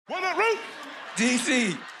One more root.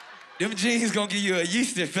 DC, them jeans gonna give you a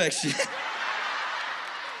yeast infection. Boy,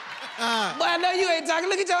 I know you ain't talking.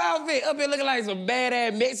 Look at your outfit. Up here looking like some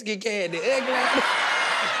badass Mexican candy. Ugly.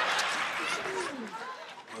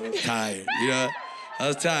 I'm tired, you know? I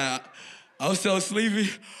was tired. I was so sleepy.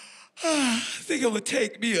 I think I'm gonna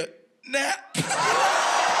take me a nap.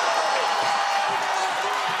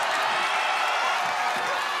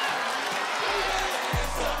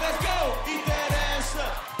 Let's go. Eat that ass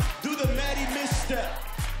up. Do the Maddie misstep.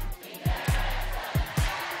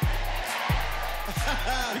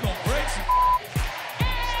 We gonna break some.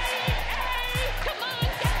 Come on,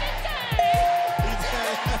 get it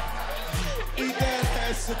Eat that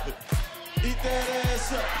ass up. Eat that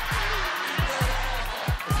ass up.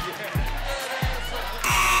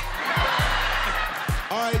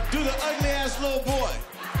 All right, do the ugly ass little boy.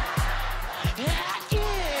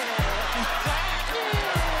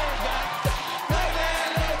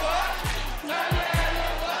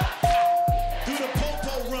 Do the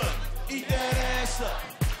po-po run. Eat that ass up.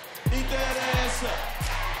 Eat that ass up.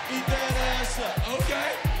 Eat that ass up. Okay.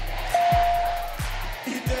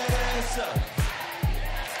 Eat that ass up.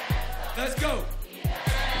 Let's go.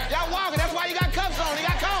 Y'all walking. That's why you got cuffs on. You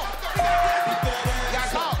got caught. Eat that ass Got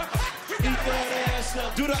caught. up. Eat that ass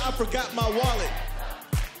up. Do the I forgot my wallet.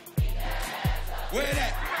 Where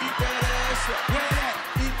that? Eat that ass up. Where that?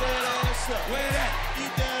 Eat that ass up. Where that?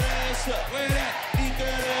 Eat that ass up. Where that? Eat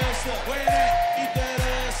that ass up. Where that? Eat that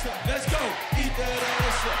ass up. Let's go. Eat that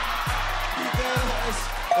ass up. Eat that ass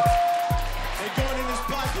up. They're going in his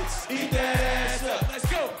pockets. Eat that ass up. Let's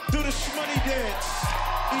go. Do the shmoney dance.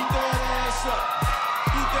 Eat that ass up.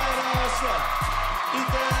 Eat that ass up. Eat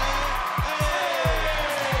that ass. Hey!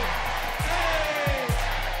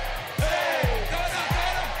 Hey! Hey! No, no, no,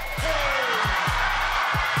 no.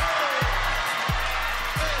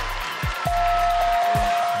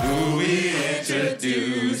 Who we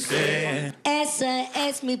introducing? Esa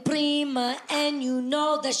es mi prima, and you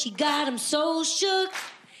know that she got him so shook.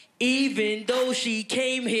 Even though she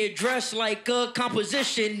came here dressed like a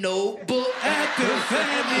composition notebook. At the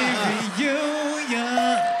family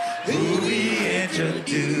reunion, who we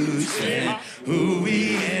introducing? Who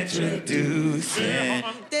we introducing?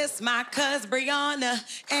 This my cousin Brianna,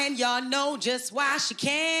 and y'all know just why she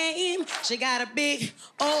came. She got a big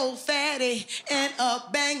old fatty and a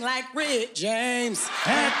bang like Rick James.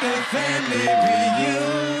 At the family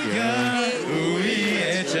reunion, who we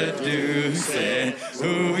introducing?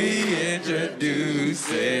 Who we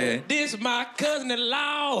introducing? This my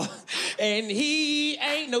cousin-in-law, and he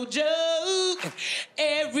ain't no joke.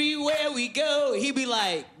 Everywhere we go, he be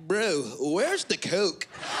like, bro, where's the coke?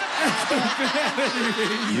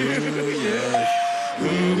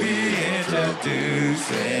 Who we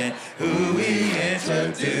introducing? Who we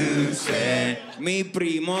introducing? Mi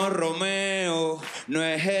primo Romeo no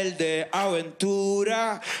es el de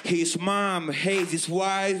aventura. His mom hates his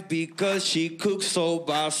wife because she cooks so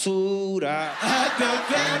basura. At the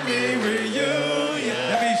family reunion.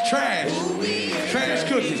 That means trash. Trash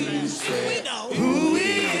cooking. Who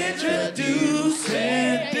we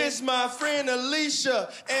introducing? This my friend Alicia,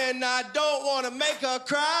 and I don't want to make her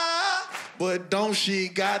cry. But don't she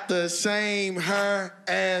got the same hair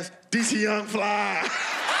as DC Young Fly?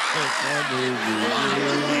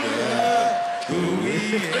 Who we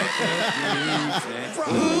introducing?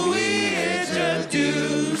 Who we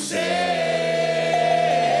introducing?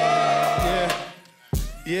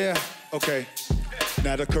 Yeah, okay.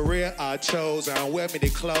 Now the career I chose, I don't wear many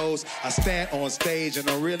clothes. I stand on stage and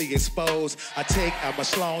I'm really exposed. I take out my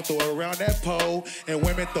schlong, throw it around that pole, and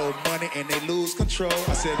women throw money and they lose control.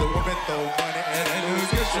 I said the women throw money and they lose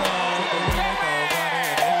control. The women throw money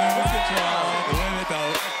and they lose control. The women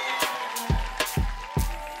throw.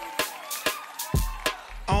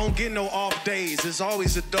 I don't get no off days, it's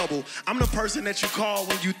always a double. I'm the person that you call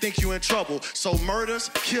when you think you're in trouble. So murders,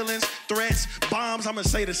 killings, threats, bombs, I'ma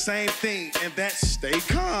say the same thing, and that's stay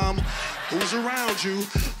calm. Who's around you?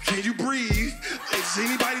 Can you breathe? Is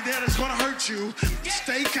anybody there that's gonna hurt you?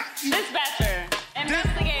 Stay calm. Dispatcher,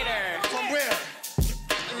 investigator. From where?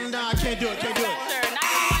 Nah, I can't do it, can't do it. Dispatcher,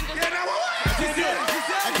 911. Yeah, no, what? I can't do it.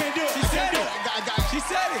 I can't do it. She said it. She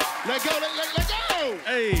said it. Let go, let go.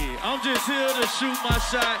 Hey, I'm just here to shoot my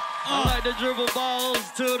shot. I like to dribble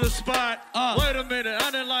balls to the spot. Wait a minute,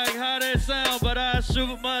 I didn't like how that sound, but I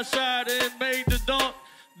shoot my shot and make the dunk.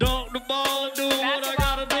 Dunk the ball and do what I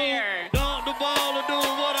gotta do. Dunk the ball and do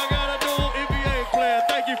what I gotta do. NBA player,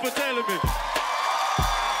 thank you for telling me.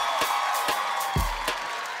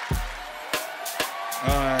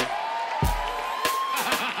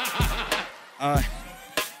 All right.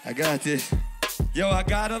 I got this. Yo, I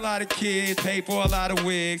got a lot of kids, pay for a lot of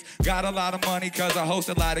wigs, got a lot of money cause I host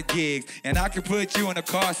a lot of gigs, and I can put you in a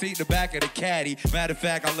car seat in the back of the caddy. Matter of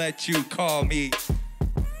fact, I'll let you call me.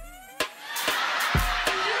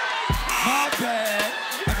 My bad.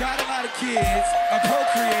 I got a lot of kids. I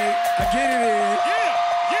procreate. I get it in.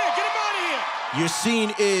 Yeah, get him out of here. Your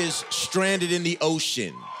scene is stranded in the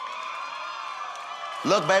ocean.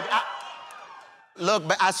 Look, baby,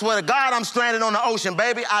 I swear to God I'm stranded on the ocean,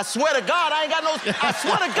 baby. I swear to God, I ain't got no, I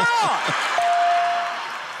swear to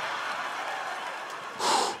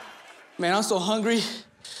God. Man, I'm so hungry.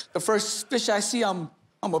 The first fish I see, I'm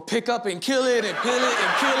gonna pick up and kill it and kill it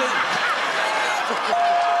and kill it.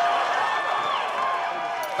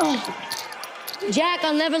 Oh. Jack,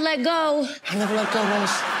 I'll never let go. I'll never let go,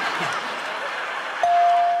 Rose.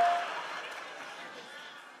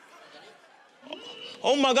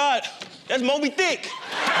 Oh my God, that's Moby Dick. Moby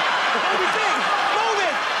Dick, move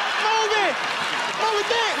it, move it, Moby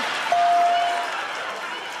Dick.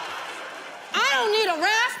 I don't need a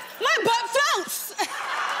raft. My butt floats.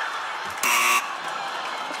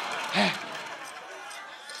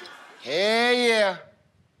 Hell yeah.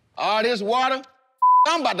 All this water,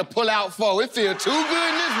 I'm about to pull out for. It feel too good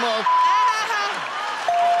in this motherfucker.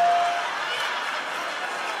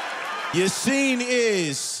 Your scene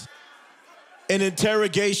is an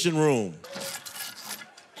interrogation room.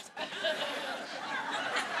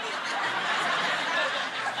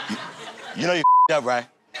 You know you up, right?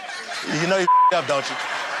 You know you up, don't you?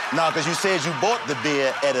 No, because you said you bought the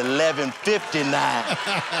beer at 11:59,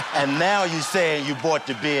 and now you saying you bought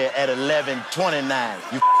the beer at 11:29.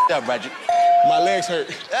 You up, right? My legs hurt.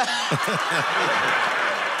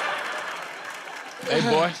 Hey,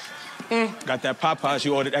 boy. Got that Popeyes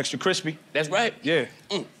you ordered extra crispy. That's right. Yeah.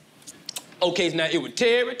 Okay, so now it was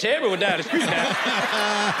Terry. Terry was down the street now.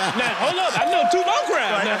 Now, hold up. I know 2 more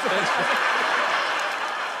crowds now.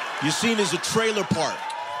 Your scene is a trailer park.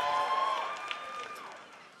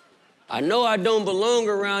 I know I don't belong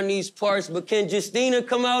around these parts, but can Justina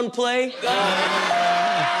come out and play?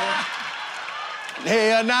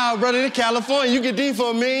 Hell nah, brother, in California, you get these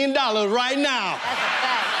for $1 million right now. That's a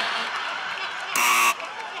fact.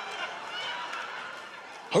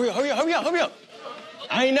 Hurry up, hurry up, hurry up, hurry up.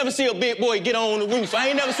 I ain't never see a big boy get on the roof. I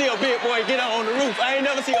ain't never see a big boy get on the roof. I ain't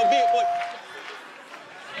never see a big boy.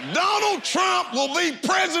 Donald Trump will be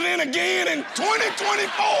president again in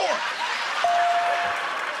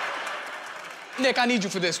 2024. Nick, I need you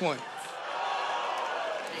for this one.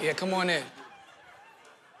 Yeah, come on in.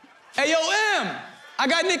 Hey, yo, M! I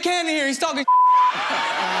got Nick Cannon here. He's talking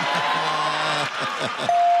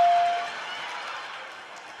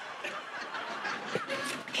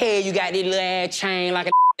Hey, you got this little ass chain like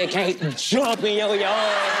a that can't jump in your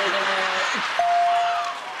yard.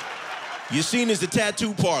 Your scene is the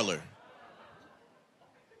tattoo parlor.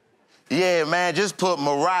 Yeah, man, just put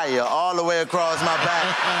Mariah all the way across my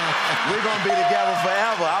back. We're gonna be together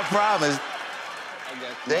forever, I promise.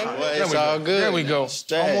 It's all good. There we go.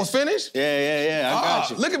 Almost finished? Yeah, I got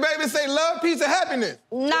you. Look at baby say love, peace, and happiness.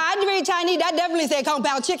 Nah, I read Chinese. That definitely say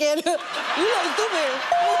compound chicken. You look stupid.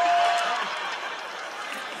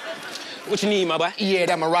 What you need, my boy? Yeah,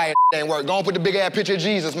 that Mariah ain't work. Go on, put the big ass picture of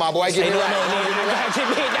Jesus, my boy. Get it right.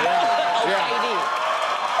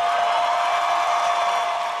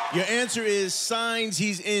 Your answer is signs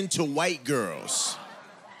he's into white girls.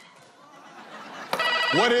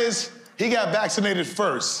 What is he got vaccinated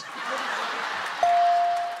first?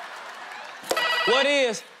 What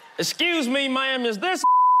is? Excuse me, ma'am, is this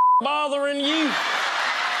bothering you?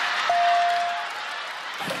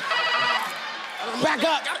 Back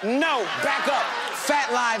up. No, back up.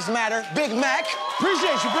 Fat lives matter. Big Mac.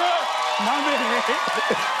 Appreciate you, bro. My man.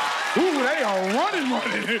 Ooh, they are running.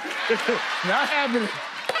 Not happening.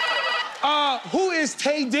 Who is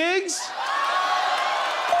Tay Diggs?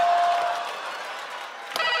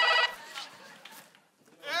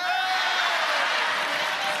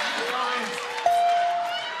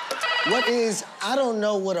 What is, I don't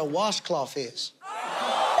know what a washcloth is.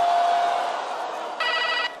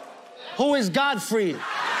 Who is Godfrey?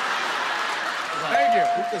 Thank you.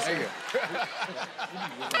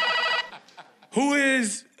 Who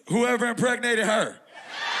is whoever impregnated her?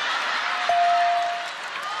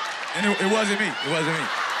 And it wasn't me. It wasn't me.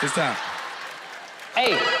 This time.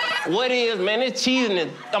 Hey, what is, man? This cheese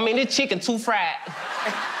and this chicken too fried.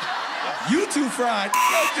 You too fried.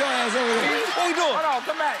 Get your ass over there. What we doing? Hold on,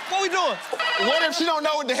 come back. What we doing? What if she don't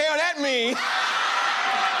know what the hell that means?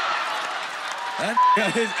 That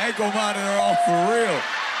got his ankle monitor off for real.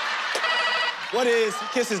 What is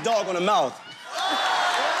kiss his dog on the mouth?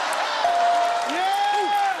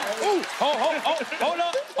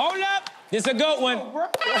 Hold up. This a good one.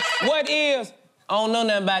 What is? I don't know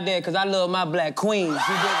nothing about that because I love my black queen.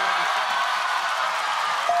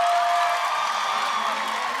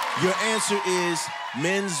 Your answer is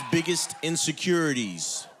men's biggest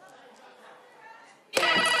insecurities.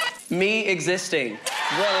 Me existing.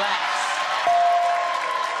 Relax.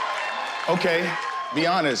 Okay, be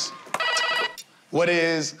honest. What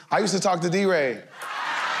is, I used to talk to D-Ray.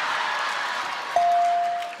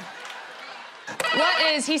 What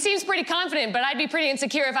is, he seems pretty confident, but I'd be pretty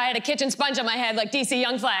insecure if I had a kitchen sponge on my head like DC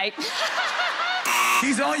Young Fly.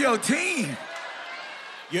 He's on your team.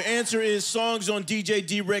 Your answer is songs on DJ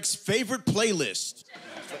D-Rex's favorite playlist.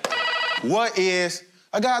 What is,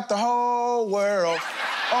 I got the whole world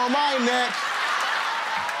on my neck.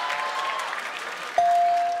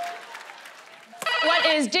 What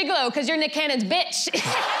is Gigolo? Because you're Nick Cannon's bitch.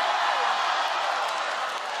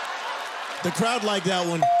 The crowd liked that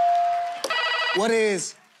one. What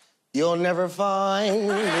is? You'll never find, blum,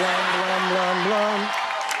 blum, blum, blum,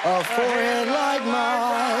 a forehead like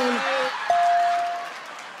mine.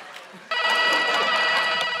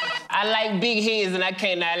 I like big heads and I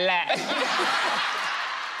cannot lie.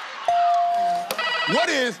 What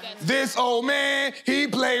is this old man? He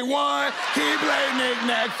play one, he play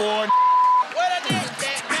knick-knack for.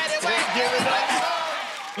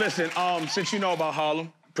 Listen, since you know about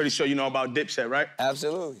Harlem, pretty sure you know about Dipset, right?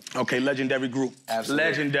 Absolutely. Okay, legendary group. Absolutely.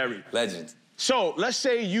 Legendary. Legend. So let's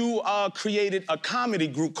say you created a comedy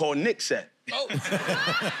group called Nickset. Oh.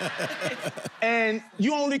 And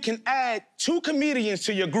you only can add 2 comedians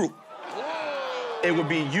to your group. It would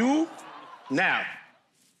be you, now,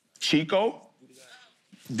 Chico,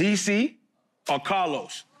 DC, or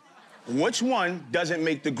Carlos. Which one doesn't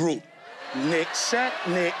make the group? Nickset,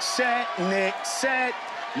 Nickset, Nickset,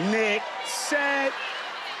 Nickset.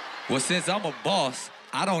 Well, since I'm a boss,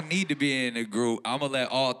 I don't need to be in the group. I'm gonna let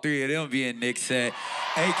all 3 of them be in Nickset,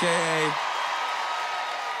 AKA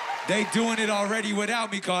they doing it already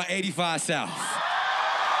without me, called 85 South.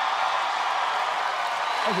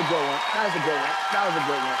 That was a good one. That was a good one. That was a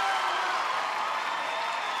good one.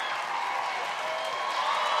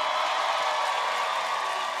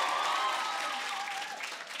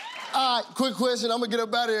 All right, quick question. I'm gonna get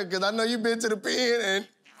up out of here because I know you've been to the pen and,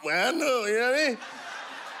 well, I know, you know what I mean?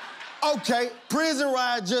 Okay, prison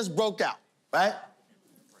riot just broke out, right?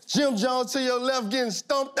 Jim Jones to your left getting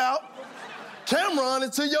stumped out. Cameron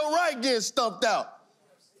to your right getting stumped out.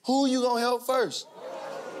 Who you gonna help first?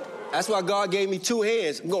 That's why God gave me 2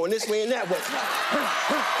 hands. I'm going this way and that way.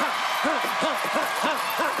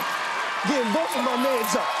 Getting both of my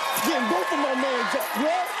mans up. Getting both of my mans up,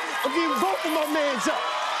 yeah? I'm getting both of my mans up.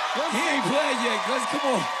 He ain't playing yet, cuz come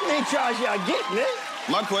on. He ain't charged y'all getting it.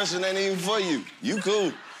 My question ain't even for you. You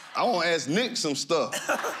cool. I want to ask Nick some stuff.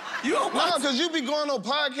 You don't No, because you be going on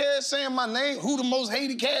podcasts saying my name, who the most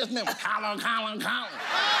hated cast member? Colin.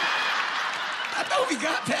 I thought we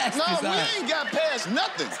got past No, this. we ain't got past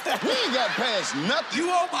nothing. We ain't got past nothing.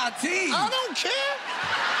 You on my team. I don't care.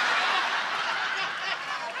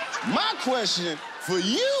 My question for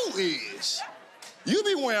you is, you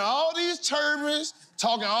be wearing all these turbans,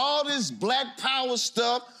 talking all this black power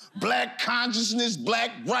stuff, black consciousness,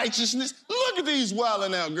 black righteousness. Look at these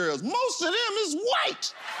WildNOut girls. Most of them is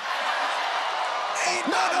white. Ain't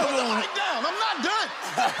none of them. Right down. I'm not done.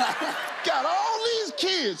 Got all these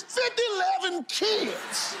kids, 11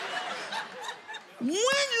 kids. When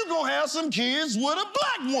you gonna have some kids with a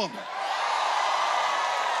black woman?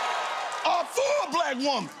 Or for a black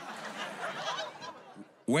woman?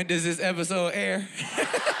 When does this episode air?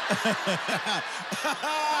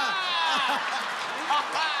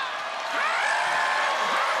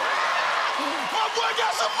 My boy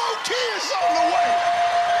got some more kids on the way.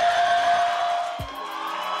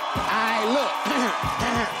 All right, look.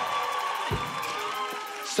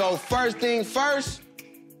 So first thing first,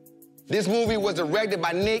 this movie was directed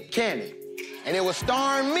by Nick Cannon, and it was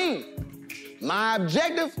starring me. My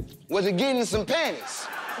objective was to get in some panties.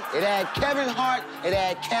 It had Kevin Hart, it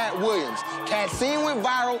had Cat Williams. Cat scene went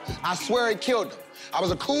viral, I swear it killed him. I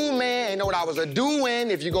was a cool man, and know what I was a doing.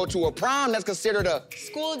 If you go to a prom, that's considered a...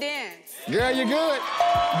 School dance. Girl, you good.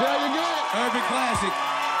 Girl, you good. Urban classic.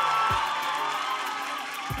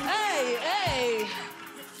 Hey.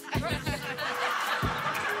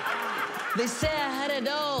 They say I had it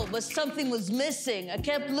all, but something was missing. I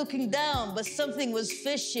kept looking down, but something was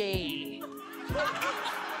fishy.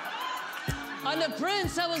 On the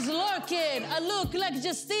Prince, I was lurking. I looked like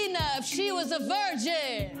Justina if she was a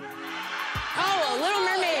virgin. Oh, a Little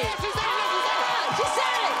Mermaid. Yeah, she said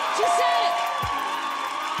it. She said it.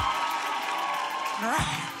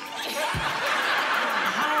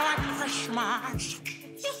 I don't like Christmas.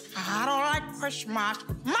 I don't Christmas.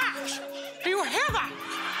 March, do you hear that?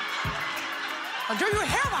 Do you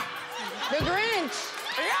hear that? The Grinch.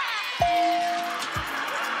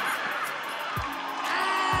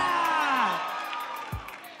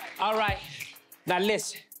 All right, now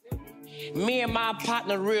listen. Me and my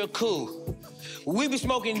partner real cool. We be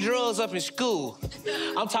smoking drugs up in school.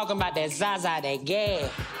 I'm talking about that Zaza, that gas.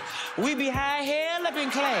 We be high hell up in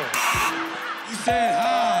class. You said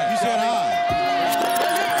high. You said high.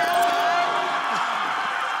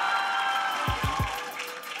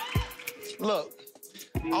 Look,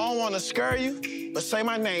 I don't want to scare you, but say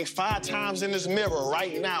my name 5 times in this mirror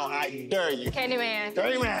right now. I dare you. Candyman.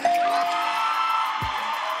 Candyman.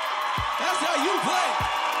 That's how you play.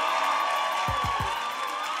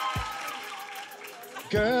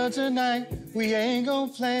 Girl, tonight we ain't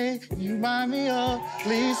gonna play. You remind me of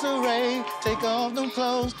Lisa Ray. Take off them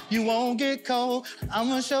clothes, you won't get cold. I'm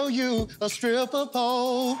gonna show you a stripper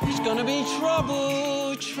pole. It's gonna be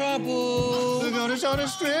trouble, trouble. We're gonna show the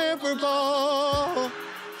stripper pole.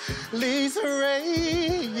 Lisa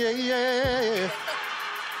Ray, yeah, yeah.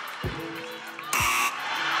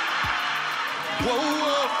 Whoa,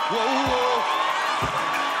 whoa, whoa, whoa.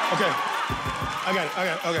 Okay, I got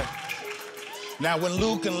it, okay. Now, when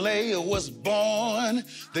Luke and Leia was born,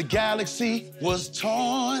 the galaxy was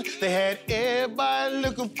torn. They had everybody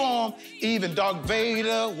looking for him. Even Darth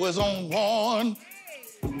Vader was on one.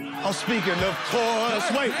 I'm speaking, of course.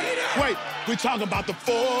 Wait. We talking about the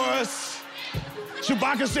Force.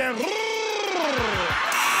 Chewbacca said,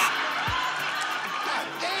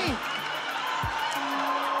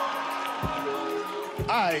 All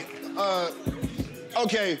right,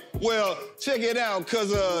 okay, well, check it out,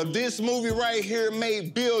 because this movie right here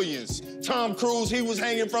made billions. Tom Cruise, he was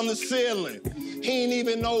hanging from the ceiling. He didn't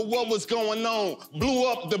even know what was going on. Blew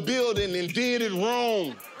up the building and did it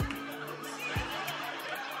wrong.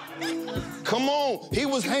 Come on, he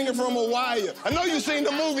was hanging from a wire. I know you seen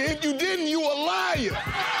the movie. If you didn't, you a liar.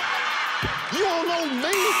 You don't know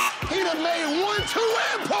me. He done made 1, 2,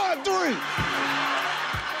 and part 3.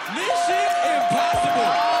 Mission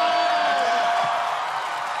Impossible.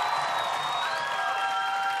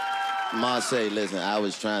 Marsai, listen, I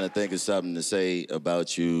was trying to think of something to say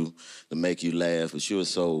about you to make you laugh, but you were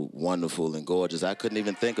so wonderful and gorgeous, I couldn't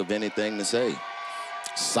even think of anything to say.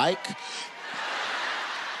 Psych.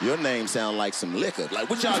 Your name sound like some liquor. Like,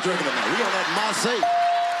 what y'all drinking tonight? We on that Marsai.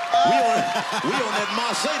 We on that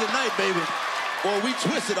Marsai tonight, baby. Or we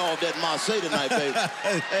twisted off that Marsai tonight, baby.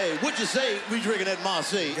 Hey, what you say? We drinking that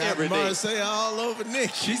Marsai every day. Marsai all over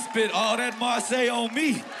Nick. She spit all that Marsai on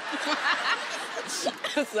me.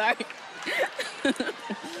 Sorry.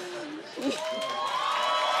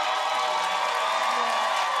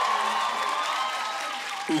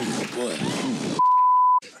 Ooh, boy.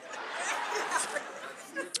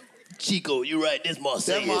 Chico, you right. This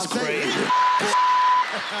Marsai is crazy.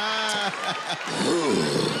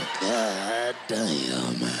 God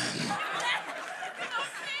damn, man.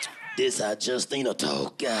 This how Justina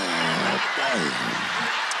talk. God damn.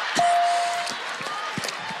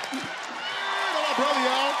 Brother,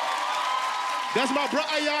 y'all. That's my brother.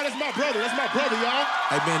 Hey, y'all, that's my brother. That's my brother, y'all.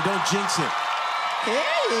 Hey, man, don't jinx it.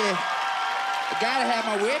 Yeah. I gotta have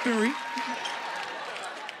my weaponry.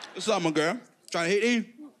 What's up, my girl? Trying to hit you?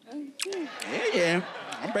 Yeah.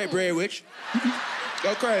 I'm break bread with you.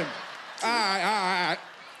 Go crazy. All right.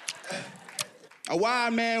 A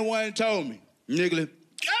wild man once told me, Niggly.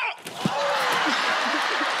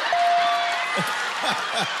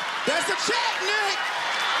 That's a check, Nick.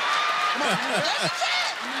 Come on, that's a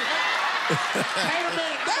check. Wait a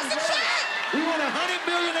minute. That's a check. We want $100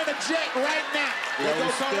 million in a check right now.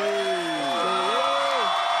 Let's go,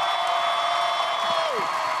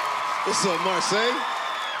 What's up, Marsai?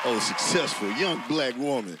 Oh, successful young black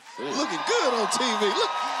woman. Looking good on TV.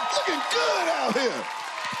 Looking good out here.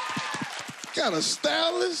 Got a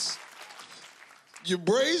stylist. Your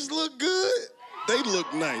braids look good. They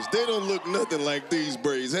look nice. They don't look nothing like these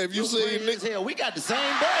braids. Have you seen Nick? Hell, we got the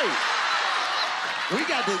same braids. We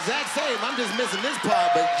got the exact same. I'm just missing this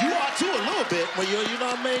part, but you are too a little bit. When you know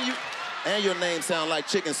what I mean? And your name sound like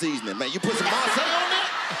chicken seasoning, man. You put some Marsai on there,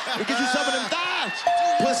 we get you some of them thighs.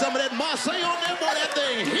 Put some of that Marsai on there, boy, that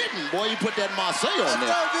thing hidden. Boy, you put that Marsai on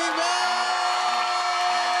there.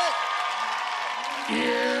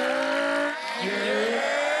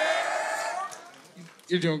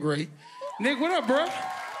 You're doing great. Nick, what up, bro?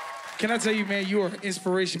 Can I tell you, man, you're an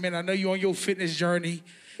inspiration, man. I know you're on your fitness journey.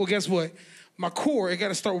 Well, guess what? My core, it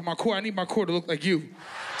gotta start with my core. I need my core to look like you.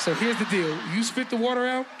 So here's the deal. You spit the water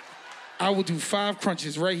out, I will do 5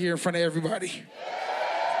 crunches right here in front of everybody.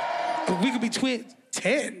 We could be twins.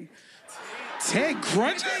 10. 10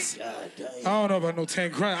 crunches? I don't know about no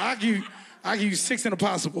 10 crunches. I'll give you 6 in a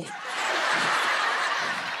possible.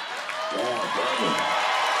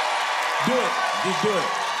 Do it. Just do it.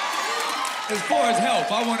 As far as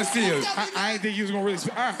health, I want to see you. I didn't think you was gonna really.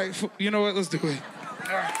 All right, you know what? Let's do it. All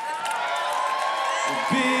right.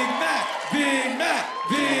 Big Mac, Big Mac,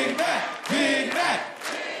 Big Mac, Big Mac.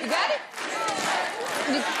 You got it?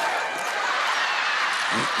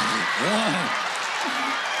 1,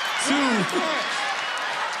 2,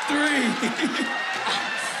 3,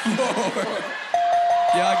 4.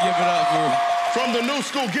 Y'all give it up for. From the new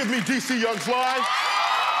school, give me DC Young Fly.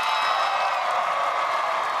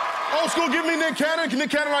 Old school, give me Nick Cannon. Nick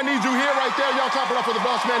Cannon, I need you here, right there. Y'all clap it up for the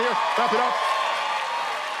boss man here. Clap it up.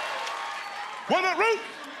 What up, Root?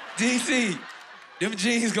 DC, them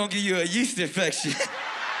jeans gonna give you a yeast infection. Boy,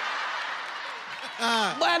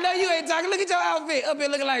 I know you ain't talking. Look at your outfit. Up here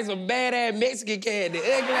looking like some badass Mexican candy.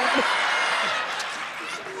 Ugly.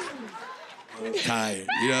 I'm tired,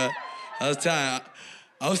 you know? I was tired.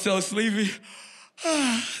 I was so sleepy.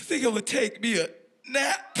 I think I'm gonna take me a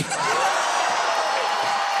nap.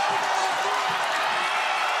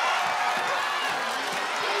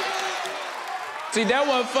 See, that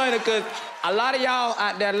wasn't funny, because a lot of y'all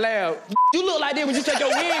out there laugh. You look like this when you take your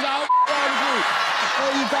wig off.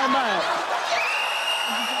 What are you talking about?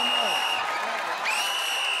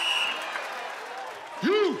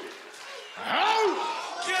 You out!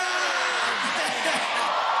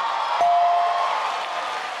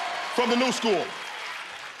 From the new school,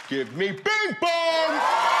 give me Bing Bong!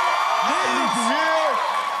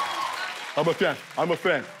 I'm a fan. I'm a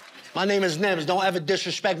fan. My name is Nims. Don't ever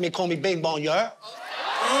disrespect me and call me Bing Bong, you heard?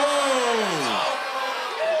 Oh.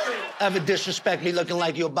 Ever disrespect me looking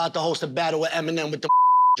like you're about to host a battle with Eminem with the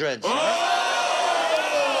dreads.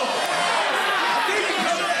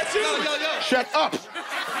 Shut up.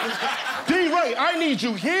 D-Ray, I need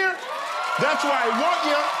you here. That's why I want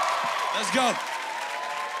you. Let's go.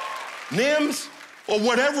 Nims, or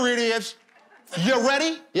whatever it is, you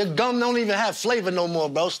ready? Your gum don't even have flavor no more,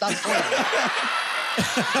 bro. Stop playing.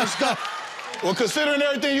 Let's go. Well, considering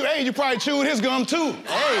everything you ate, you probably chewed his gum too.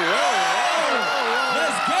 Hey,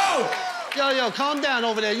 Let's go. Yo, calm down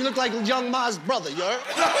over there. You look like Young Ma's brother, you heard?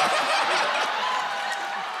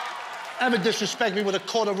 Ever disrespect me with a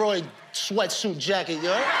corduroy sweatsuit jacket, you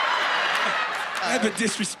heard? Ever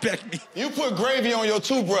disrespect me. You put gravy on your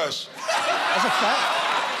toothbrush. That's a fact.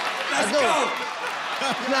 Let's go.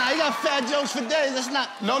 Nah, you got fat jokes for days. That's not...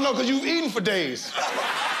 No, because you've eaten for days.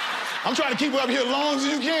 I'm trying to keep you up here as long as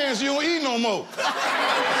you can so you don't eat no more.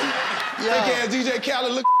 Yeah. Thick ass DJ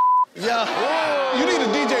Khaled look. Yeah. You need a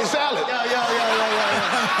DJ salad. Yeah.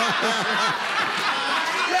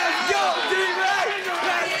 Let's go, D-Ray.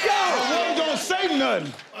 Let's go. I wasn't gonna say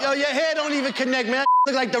nothing. Yo, your hair don't even connect, man.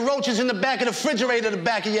 Look like the roaches in the back of the refrigerator at the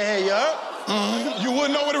back of your hair, you heard? You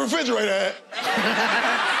wouldn't know where the refrigerator at.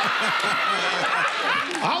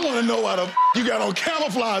 I want to know how you got on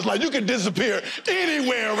camouflage like you can disappear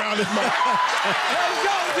anywhere around this mother. Let's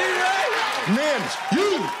go, D-Ray. Nims,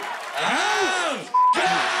 you out!